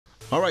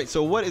Alright,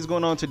 so what is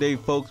going on today,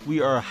 folks?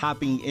 We are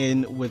hopping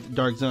in with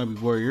Dark Zombie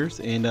Warriors,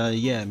 and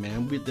yeah,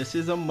 man, this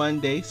is a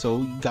Monday, so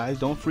you guys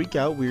don't freak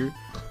out. We're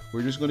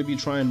just going to be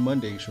trying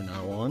Mondays from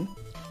now on,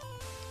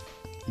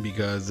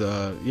 because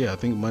yeah, I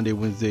think Monday,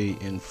 Wednesday,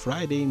 and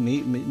Friday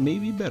may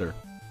be better.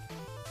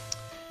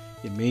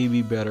 It may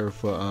be better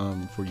for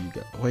you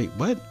guys. Wait,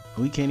 what?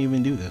 We can't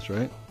even do this,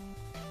 right?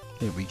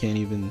 Yeah, we can't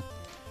even.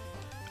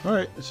 All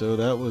right, so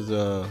that was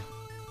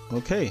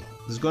okay.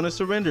 It's gonna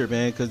surrender,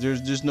 man, because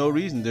there's just no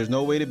reason. There's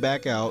no way to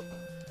back out.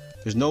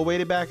 There's no way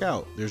to back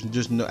out. There's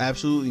just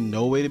absolutely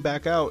no way to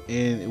back out.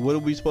 And what are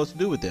we supposed to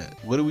do with that?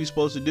 What are we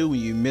supposed to do when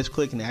you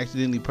misclick and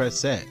accidentally press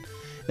set?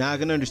 Now I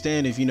can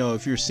understand if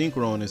if you're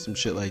synchron and some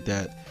shit like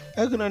that.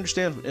 I can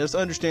understand. It's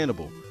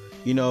understandable,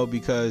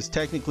 because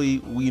technically,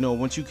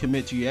 once you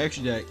commit to your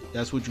extra deck,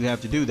 that's what you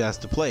have to do. That's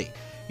to play,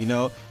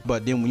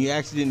 But then when you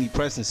accidentally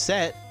press and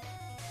set,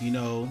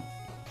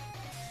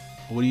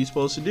 what are you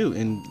supposed to do?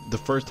 And the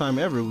first time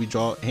ever we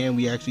draw a hand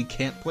we actually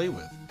can't play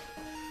with.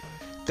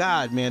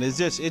 God, man, it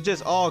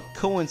just all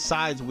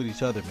coincides with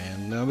each other,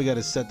 man. Now we got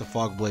to set the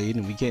Fog Blade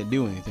and we can't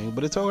do anything,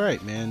 but it's all right,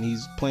 man.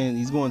 He's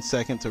going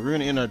second, so we're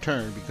gonna end our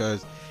turn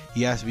because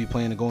he has to be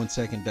playing a going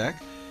second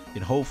deck,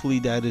 and hopefully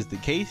that is the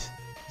case.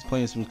 He's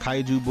playing some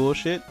kaiju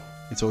bullshit,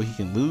 and so he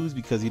can lose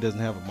because he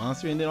doesn't have a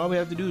monster. And then all we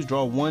have to do is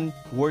draw one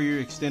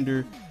warrior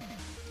extender.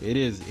 It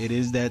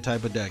is that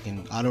type of deck,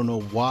 and I don't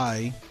know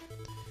why.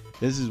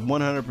 This is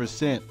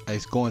 100%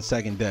 it's going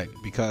second deck,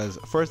 because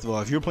first of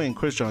all, if you're playing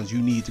Christians,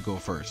 you need to go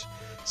first.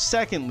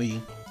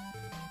 Secondly,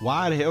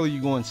 why the hell are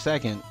you going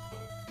second?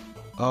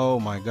 Oh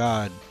my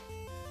god.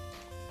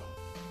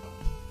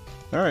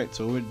 Alright,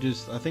 so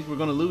I think we're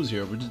gonna lose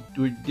here.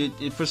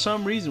 For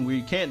some reason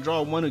we can't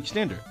draw one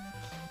extender.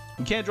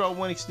 We can't draw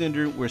one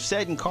extender. We're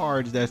setting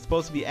cards that's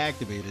supposed to be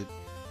activated.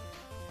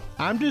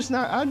 I'm just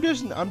not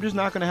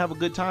gonna have a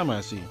good time,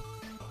 I see.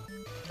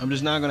 I'm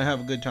just not gonna have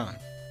a good time.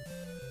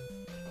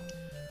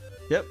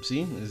 Yep,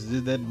 see, this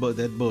is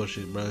that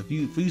bullshit, bro. If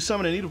you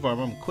summon a needle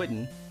fiber, I'm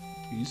quitting.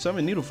 If you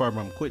summon needle fiber,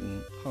 I'm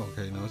quitting. Oh,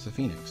 okay, no, it's a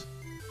phoenix.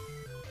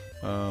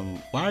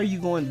 Why are you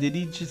going? Did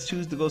he just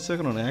choose to go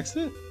second on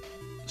accident?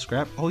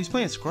 Scrap? Oh, he's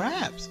playing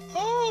scraps.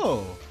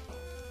 Oh,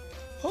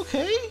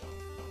 okay.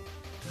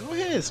 Go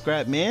ahead,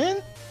 scrap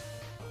man.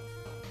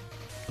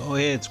 Go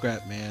ahead,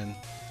 scrap man.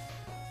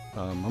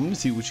 I'm gonna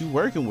see what you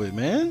working with,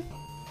 man.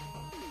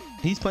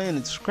 He's playing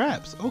the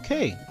scraps.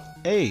 Okay,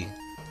 hey.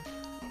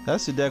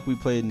 That's the deck we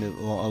played a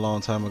long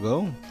time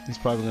ago. He's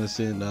probably going to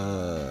send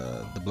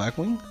the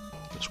Blackwing,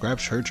 the Scrap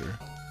Searcher.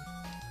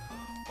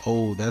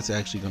 Oh, that's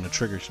actually going to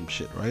trigger some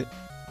shit, right?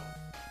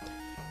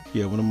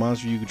 Yeah, when a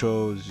monster you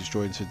control is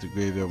destroyed and sent to the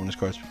graveyard, when this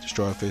card's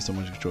destroyed, face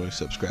someone you control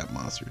except scrap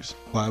monsters.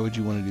 Why would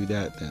you want to do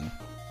that then?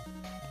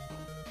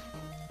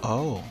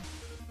 Oh,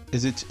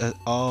 is it?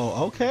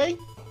 Oh, okay.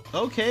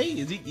 Okay,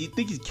 you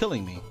think he's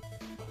killing me?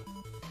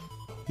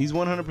 He's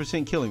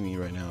 100% killing me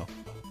right now.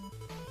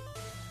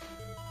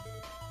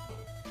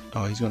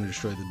 Oh, he's going to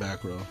destroy the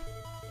back row.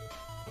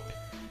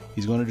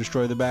 He's going to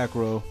destroy the back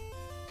row.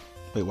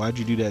 Wait, why'd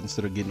you do that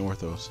instead of getting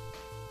Orthos?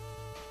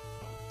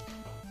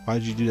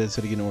 Why'd you do that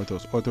instead of getting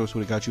Orthos? Orthos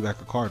would have got you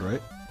back a card,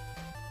 right?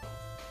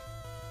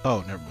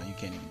 Oh, never mind. You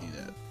can't even do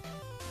that.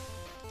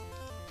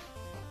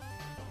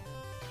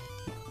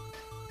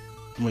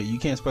 Wait, you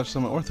can't special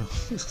summon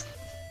Orthos.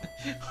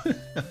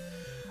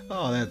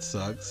 Oh, that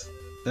sucks.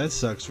 That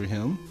sucks for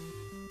him.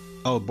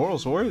 Oh, Boral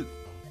Sword?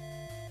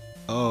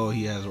 Oh,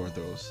 he has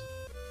Orthos.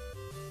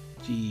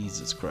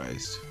 Jesus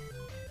Christ.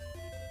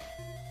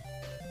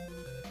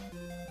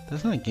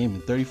 That's not game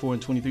in 34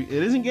 and 23. It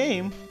isn't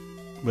game,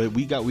 but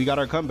we got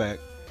our comeback.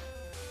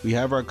 We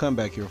have our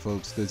comeback here,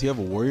 folks. Does he have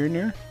a warrior in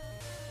there?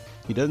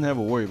 He doesn't have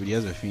a warrior, but he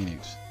has a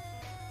phoenix.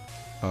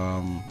 Ooh,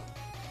 I'm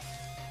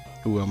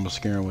gonna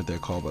scare him with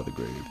that Call by the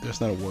Grave.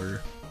 That's not a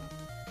warrior.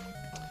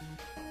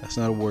 That's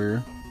not a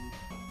warrior.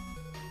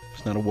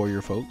 It's not a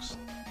warrior, folks.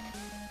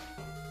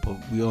 But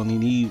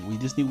we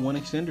just need one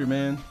extender,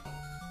 man.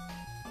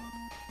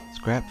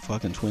 Scrap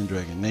fucking Twin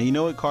Dragon. Now, you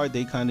know what card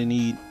they kind of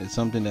need? It's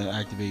something that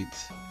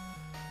activates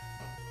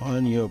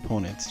on your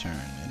opponent's turn.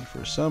 And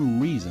for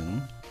some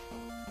reason,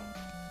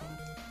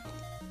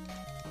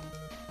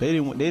 they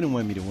didn't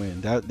want me to win.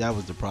 That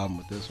was the problem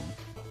with this one.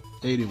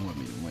 They didn't want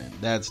me to win.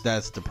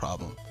 That's the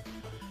problem.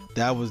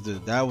 That was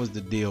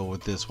the deal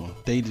with this one.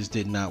 They just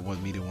did not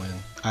want me to win.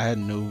 I had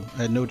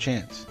no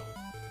chance.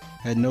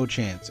 Had no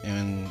chance.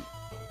 And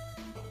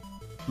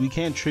we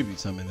can tribute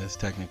summon this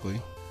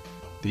technically.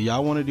 Do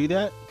y'all want to do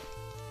that?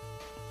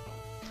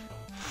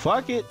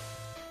 Fuck it.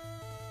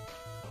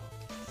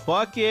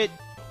 Fuck it.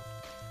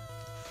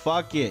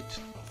 Fuck it.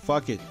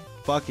 Fuck it.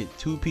 Fuck it.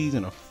 2 peas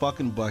in a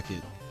fucking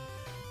bucket.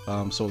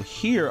 So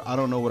here, I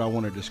don't know what I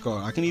want to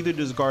discard. I can either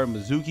discard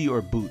Mizuki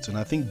or Boots, and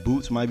I think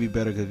Boots might be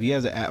better because he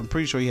has I'm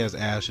pretty sure he has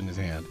Ash in his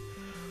hand.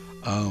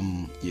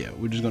 Yeah,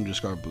 we're just gonna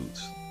discard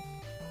Boots.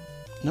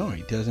 No,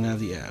 he doesn't have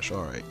the Ash.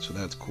 All right, so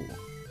that's cool.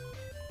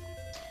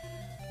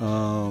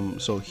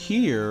 So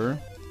here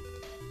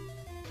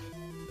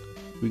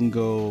we can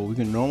go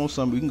normal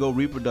summon, we can go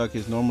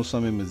Reproductus, normal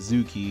summon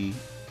Mizuki,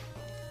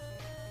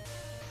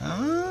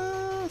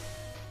 I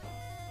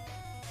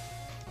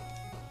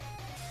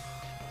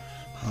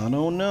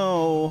don't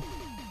know.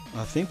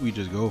 I think we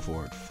just go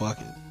for it. Fuck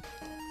it.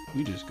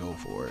 We just go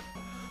for it.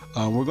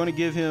 We're going to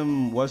give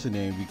him, what's the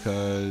name,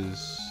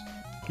 because...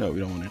 No, we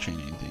don't want to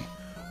change anything.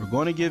 We're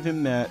going to give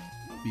him that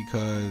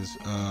because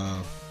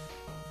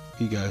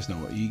you guys know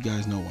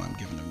why I'm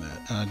giving him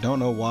that. And I don't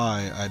know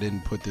why I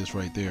didn't put this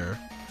right there.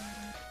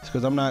 It's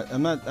because I'm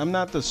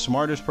not the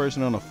smartest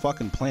person on the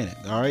fucking planet.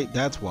 All right,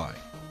 that's why.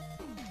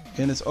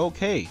 And it's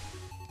okay.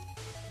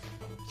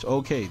 It's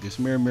okay. This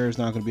mirror is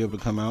not going to be able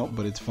to come out,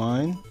 but it's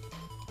fine.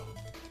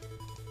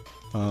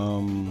 So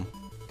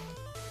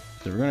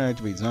we're going to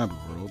activate Zombie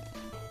World.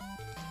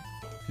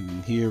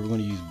 And here we're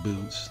going to use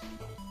boots.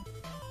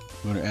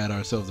 We're going to add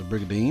ourselves a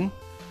Brigadine.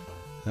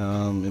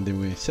 And then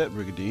we set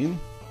Brigadine.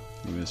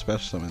 We're going to special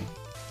summon.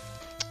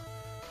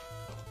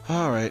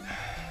 Alright.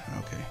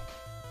 Okay.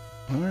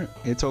 Alright.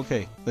 It's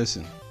okay.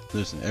 Listen.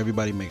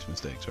 Everybody makes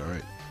mistakes,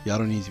 alright? Y'all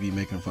don't need to be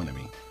making fun of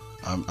me.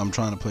 I'm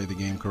trying to play the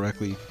game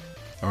correctly.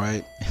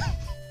 Alright?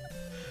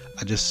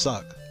 I just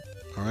suck.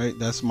 Alright?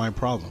 That's my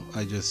problem.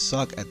 I just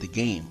suck at the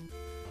game.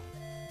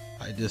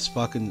 I just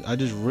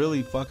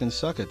really fucking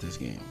suck at this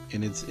game.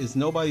 And it's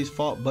nobody's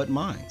fault but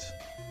mine.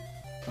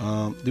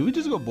 Do we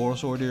just go Boral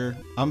Sword here?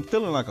 I'm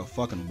feeling like a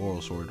fucking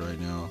Boral Sword right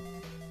now.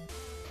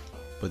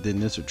 But then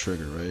this would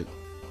trigger, right?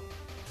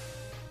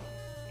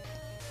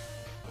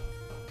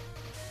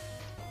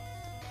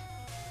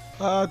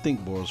 I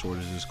think Boral Sword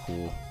is just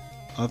cool.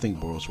 I think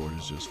Boral Sword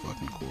is just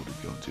fucking cool to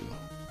go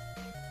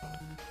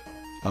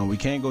to. We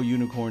can't go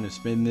Unicorn and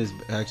spin this.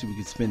 Actually, we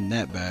could spin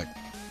that back.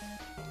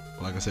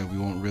 Like I said, we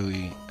won't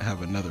really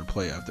have another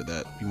play after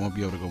that. You won't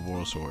be able to go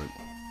Boral Sword.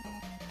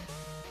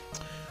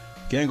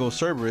 Can go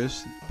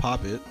Cerberus,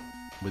 pop it,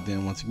 but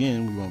then once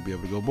again, we won't be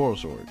able to go Boral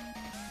Sword.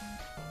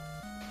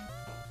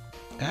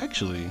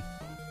 Actually,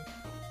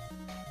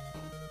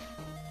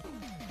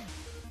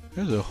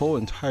 there's a whole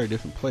entire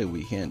different play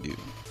we can do.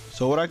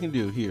 So what I can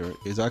do here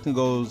is I can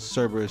go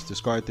Cerberus,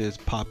 discard this,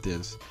 pop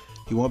this.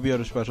 He won't be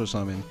able to special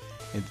summon,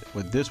 and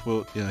with this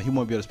will, he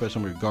won't be able to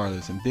special summon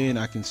regardless. And then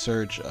I can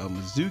search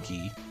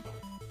Mizuki,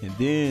 and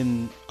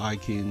then I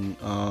can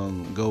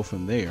go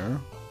from there.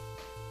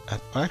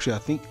 Actually, I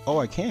think, oh,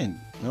 I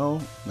can. No,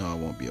 I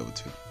won't be able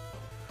to,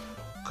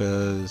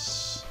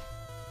 because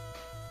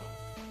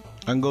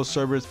I can go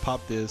Cerberus,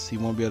 pop this. He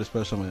won't be able to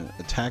special summon,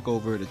 attack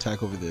over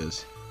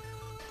this.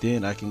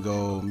 Then I can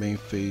go main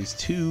phase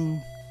 2.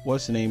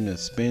 What's the name? To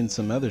spin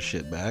some other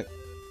shit back,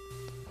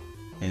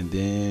 and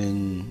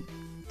then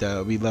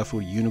that'll be left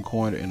with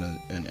Unicorn and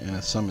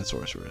a Summon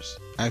Sorceress.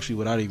 Actually,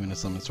 without even a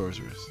Summon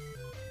Sorceress.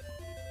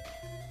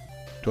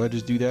 Do I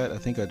just do that? I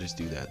think I just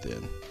do that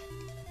then.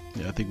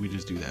 Yeah, I think we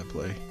just do that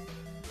play.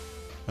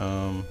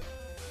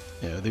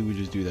 Yeah, I think we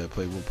just do that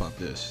play. We'll pop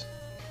this.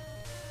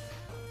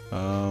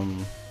 Yeah,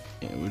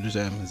 we'll just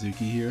add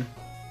Mizuki here.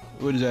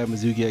 We'll just add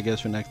Mizuki, I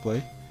guess, for next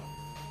play.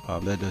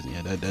 That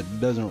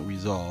doesn't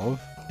resolve.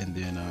 And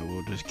then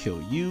we'll just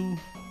kill you.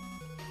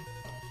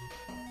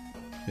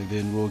 And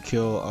then we'll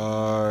kill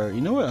our... You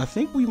know what? I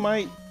think we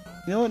might...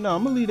 You know what? No,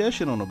 I'm going to leave that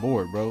shit on the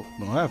board, bro.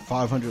 No, I have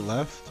 500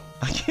 left.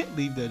 I can't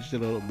leave that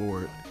shit on the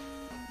board.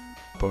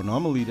 Bro, no,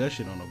 I'm going to leave that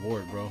shit on the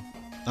board, bro.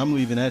 I'm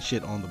leaving that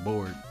shit on the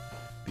board.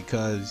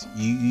 Because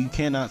you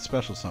cannot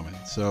special summon.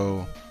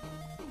 So,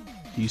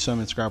 you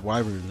summon Scrap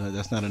Wyvern.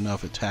 That's not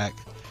enough attack.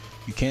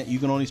 You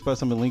can only special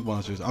summon Link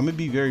monsters. I'm going to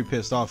be very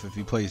pissed off if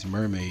he plays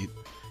Mermaid.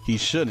 He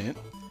shouldn't.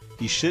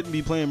 He shouldn't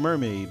be playing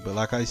Mermaid, but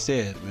like I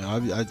said,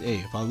 man, hey,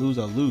 if I lose,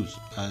 I'll lose.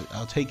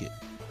 I'll take it.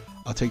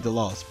 I'll take the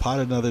loss. Pot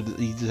another.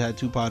 He just had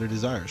 2 Pot of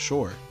Desire.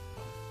 Sure,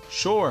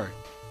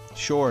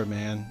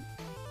 man.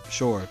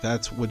 Sure, if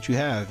that's what you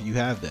have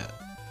that.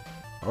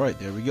 All right,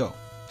 there we go.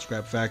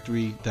 Scrap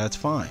Factory. That's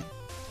fine.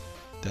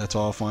 That's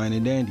all fine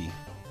and dandy.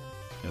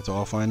 That's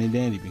all fine and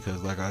dandy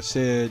because, like I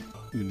said,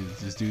 you need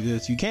to just do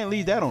this. You can't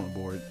leave that on the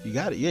board. You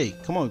got it. Yay!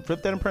 Come on,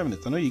 flip that in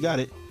permanence. I know you got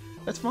it.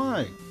 That's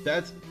fine.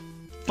 That's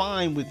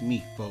fine with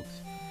me,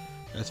 folks.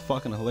 That's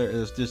fucking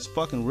hilarious. It's just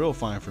fucking real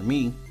fine for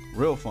me.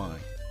 Real fine.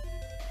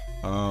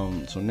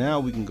 So now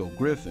we can go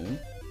Griffin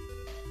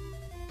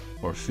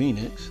or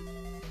Phoenix.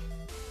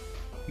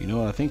 You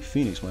know, I think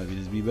Phoenix might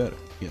just be better.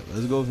 Yeah,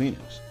 let's go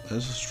Phoenix.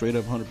 Let's just straight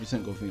up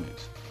 100% go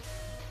Phoenix.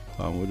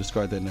 We'll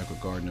discard that Necro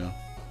Guard now,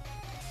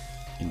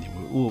 and then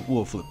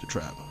we'll flip the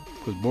trap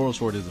because Boral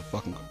Sword is a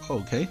fucking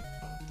okay.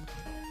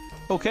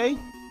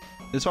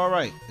 It's all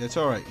right. It's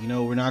all right. You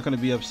know, we're not going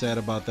to be upset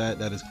about that.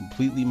 That is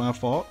completely my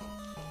fault.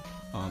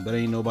 That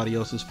ain't nobody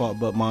else's fault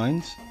but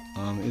mine.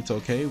 It's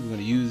okay. We're going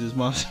to use this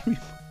monster.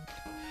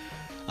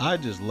 I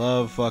just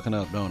love fucking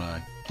up, don't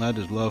I? I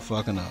just love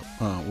fucking up.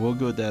 We'll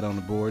get that on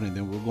the board, and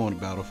then we'll go into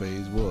battle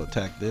phase. We'll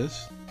attack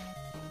this.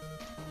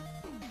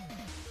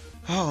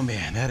 Oh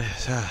man,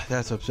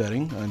 that's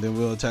upsetting. And then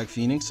we'll attack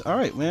Phoenix. All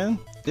right, man.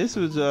 This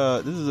is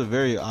a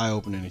very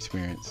eye-opening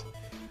experience.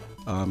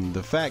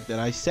 The fact that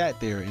I sat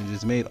there and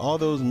just made all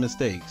those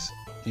mistakes,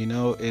 you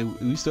know,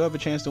 we still have a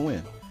chance to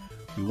win.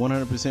 We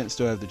 100%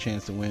 still have the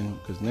chance to win,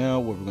 because now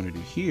what we're going to do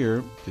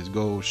here is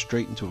go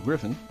straight into a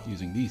Griffin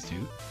using these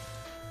two.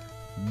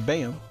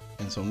 Bam.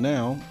 And so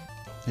now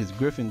his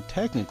Griffin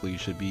technically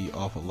should be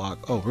off a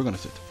lock. Oh, we're going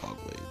to set the Fog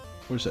Blade.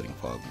 We're setting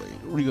Fog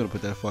Blade. We're going to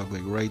put that Fog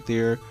Blade right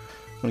there.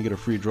 Going to get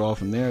a free draw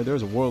from there.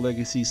 There's a World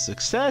Legacy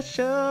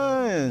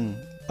Succession.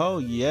 Oh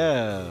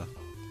yeah,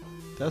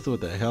 that's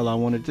what the hell I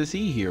wanted to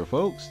see here,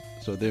 folks.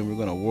 So then we're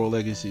going to World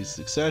Legacy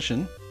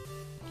Succession.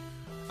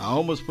 I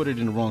almost put it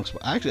in the wrong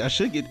spot. Actually, I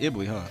should get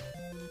Ibli, huh?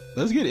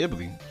 Let's get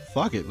Ibli.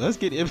 Fuck it. Let's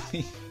get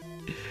Ibli.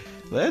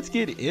 Let's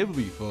get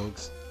Ibli,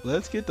 folks.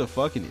 Let's get the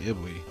fucking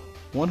Ibli.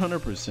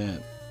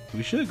 100%.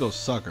 We should go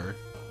Sucker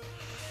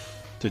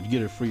to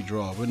get a free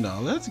draw, but no,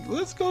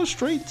 let's go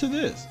straight to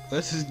this.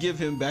 Let's just give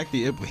him back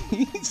the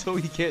Ibli so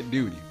he can't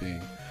do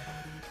anything.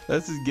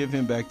 Let's just give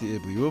him back the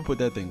Ibli. We'll put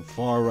that thing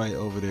far right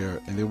over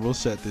there, and then we'll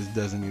set this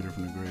Designator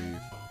from the grave.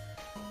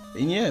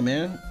 And yeah,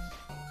 man,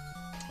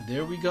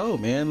 there we go,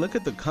 man. Look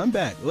at the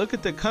comeback. Look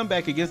at the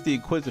comeback against the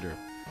Inquisitor.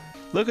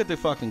 Look at the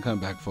fucking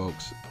comeback,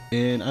 folks.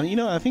 And you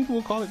know, I think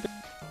we'll call it.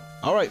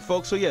 All right,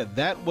 folks. So yeah,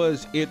 that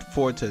was it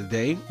for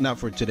today. Not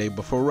for today,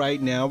 but for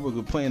right now,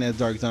 we're playing as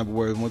Dark Zombie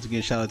Warrior. Once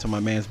again, shout out to my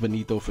man's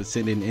Benito for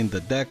sending in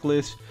the deck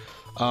list.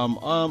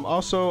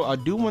 Also, I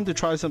do want to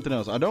try something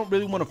else. I don't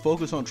really want to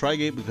focus on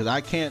Trigate because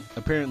I can't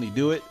apparently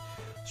do it.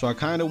 So I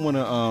kind of want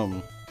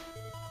to,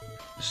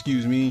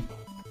 excuse me,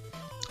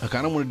 I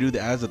kind of want to do the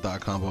Azathoth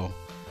combo,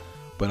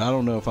 but I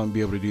don't know if I'm gonna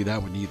be able to do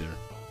that one either.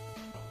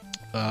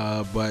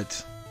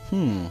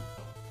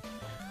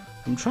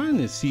 I'm trying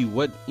to see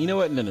what, you know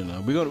what,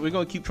 no, we're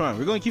gonna keep trying.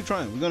 We're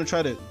gonna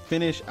try to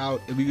finish out,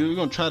 we're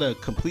gonna try to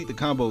complete the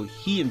combo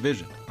he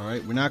envisioned. All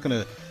right, we're not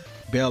gonna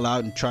bail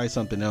out and try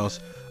something else.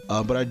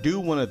 But I do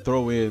want to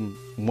throw in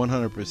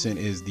 100%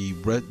 is the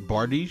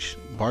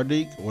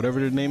Bardic, whatever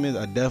the name is.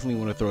 I definitely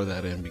want to throw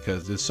that in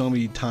because there's so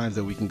many times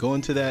that we can go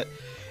into that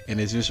and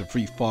it's just a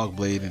free Fog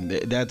Blade, and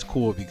that's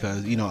cool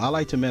because, you know, I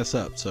like to mess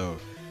up, so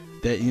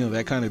that, you know,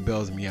 that kind of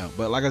bails me out.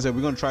 But like I said,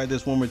 we're gonna try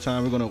this one more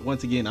time. We're gonna,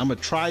 once again, I'm gonna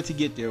try to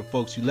get there,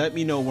 folks. You let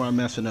me know where I'm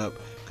messing up,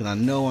 because I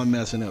know I'm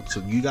messing up.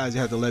 So you guys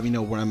have to let me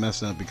know where I'm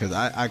messing up, because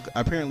I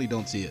apparently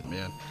don't see it,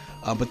 man.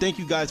 But thank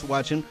you guys for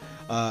watching.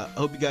 I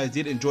hope you guys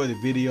did enjoy the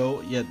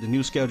video. Yeah, the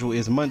new schedule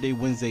is Monday,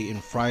 Wednesday,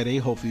 and Friday.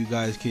 Hopefully you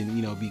guys can,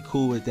 you know, be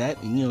cool with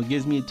that, and, you know, it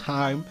gives me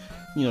time,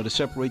 you know, to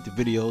separate the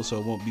videos so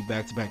it won't be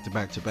back to back to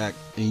back to back,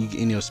 and you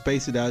can, you know,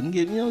 space it out and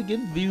get, you know, get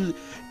views,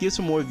 get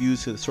some more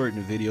views to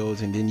certain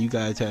videos, and then you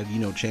guys have, you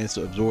know, chance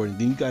to absorb, and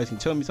then you guys can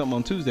tell me something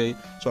on Tuesday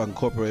so I can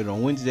incorporate it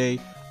on Wednesday,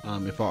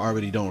 if I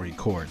already don't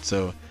record.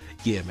 So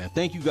yeah, man,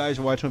 thank you guys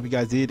for watching. Hope you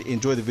guys did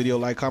enjoy the video.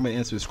 Like, comment,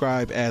 and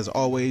subscribe as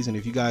always. And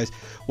if you guys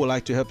would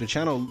like to help the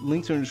channel,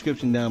 links are in the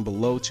description down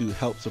below to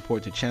help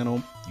support the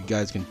channel. You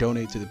guys can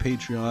donate to the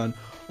Patreon,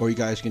 or you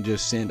guys can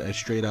just send a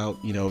straight out,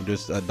 you know,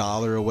 just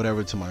 $1 or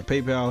whatever to my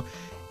PayPal.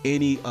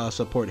 Any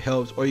support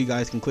helps, or you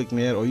guys can click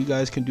me that, or you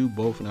guys can do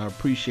both, and I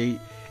appreciate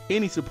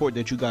any support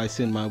that you guys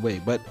send my way.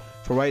 But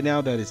for right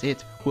now, that is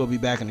it. We'll be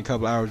back in a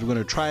couple hours. We're going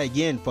to try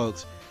again,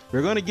 folks.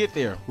 We're going to get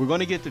there. We're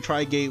going to get the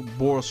Trigate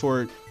Boral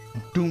Sword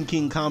Doom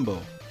King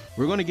combo.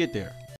 We're going to get there.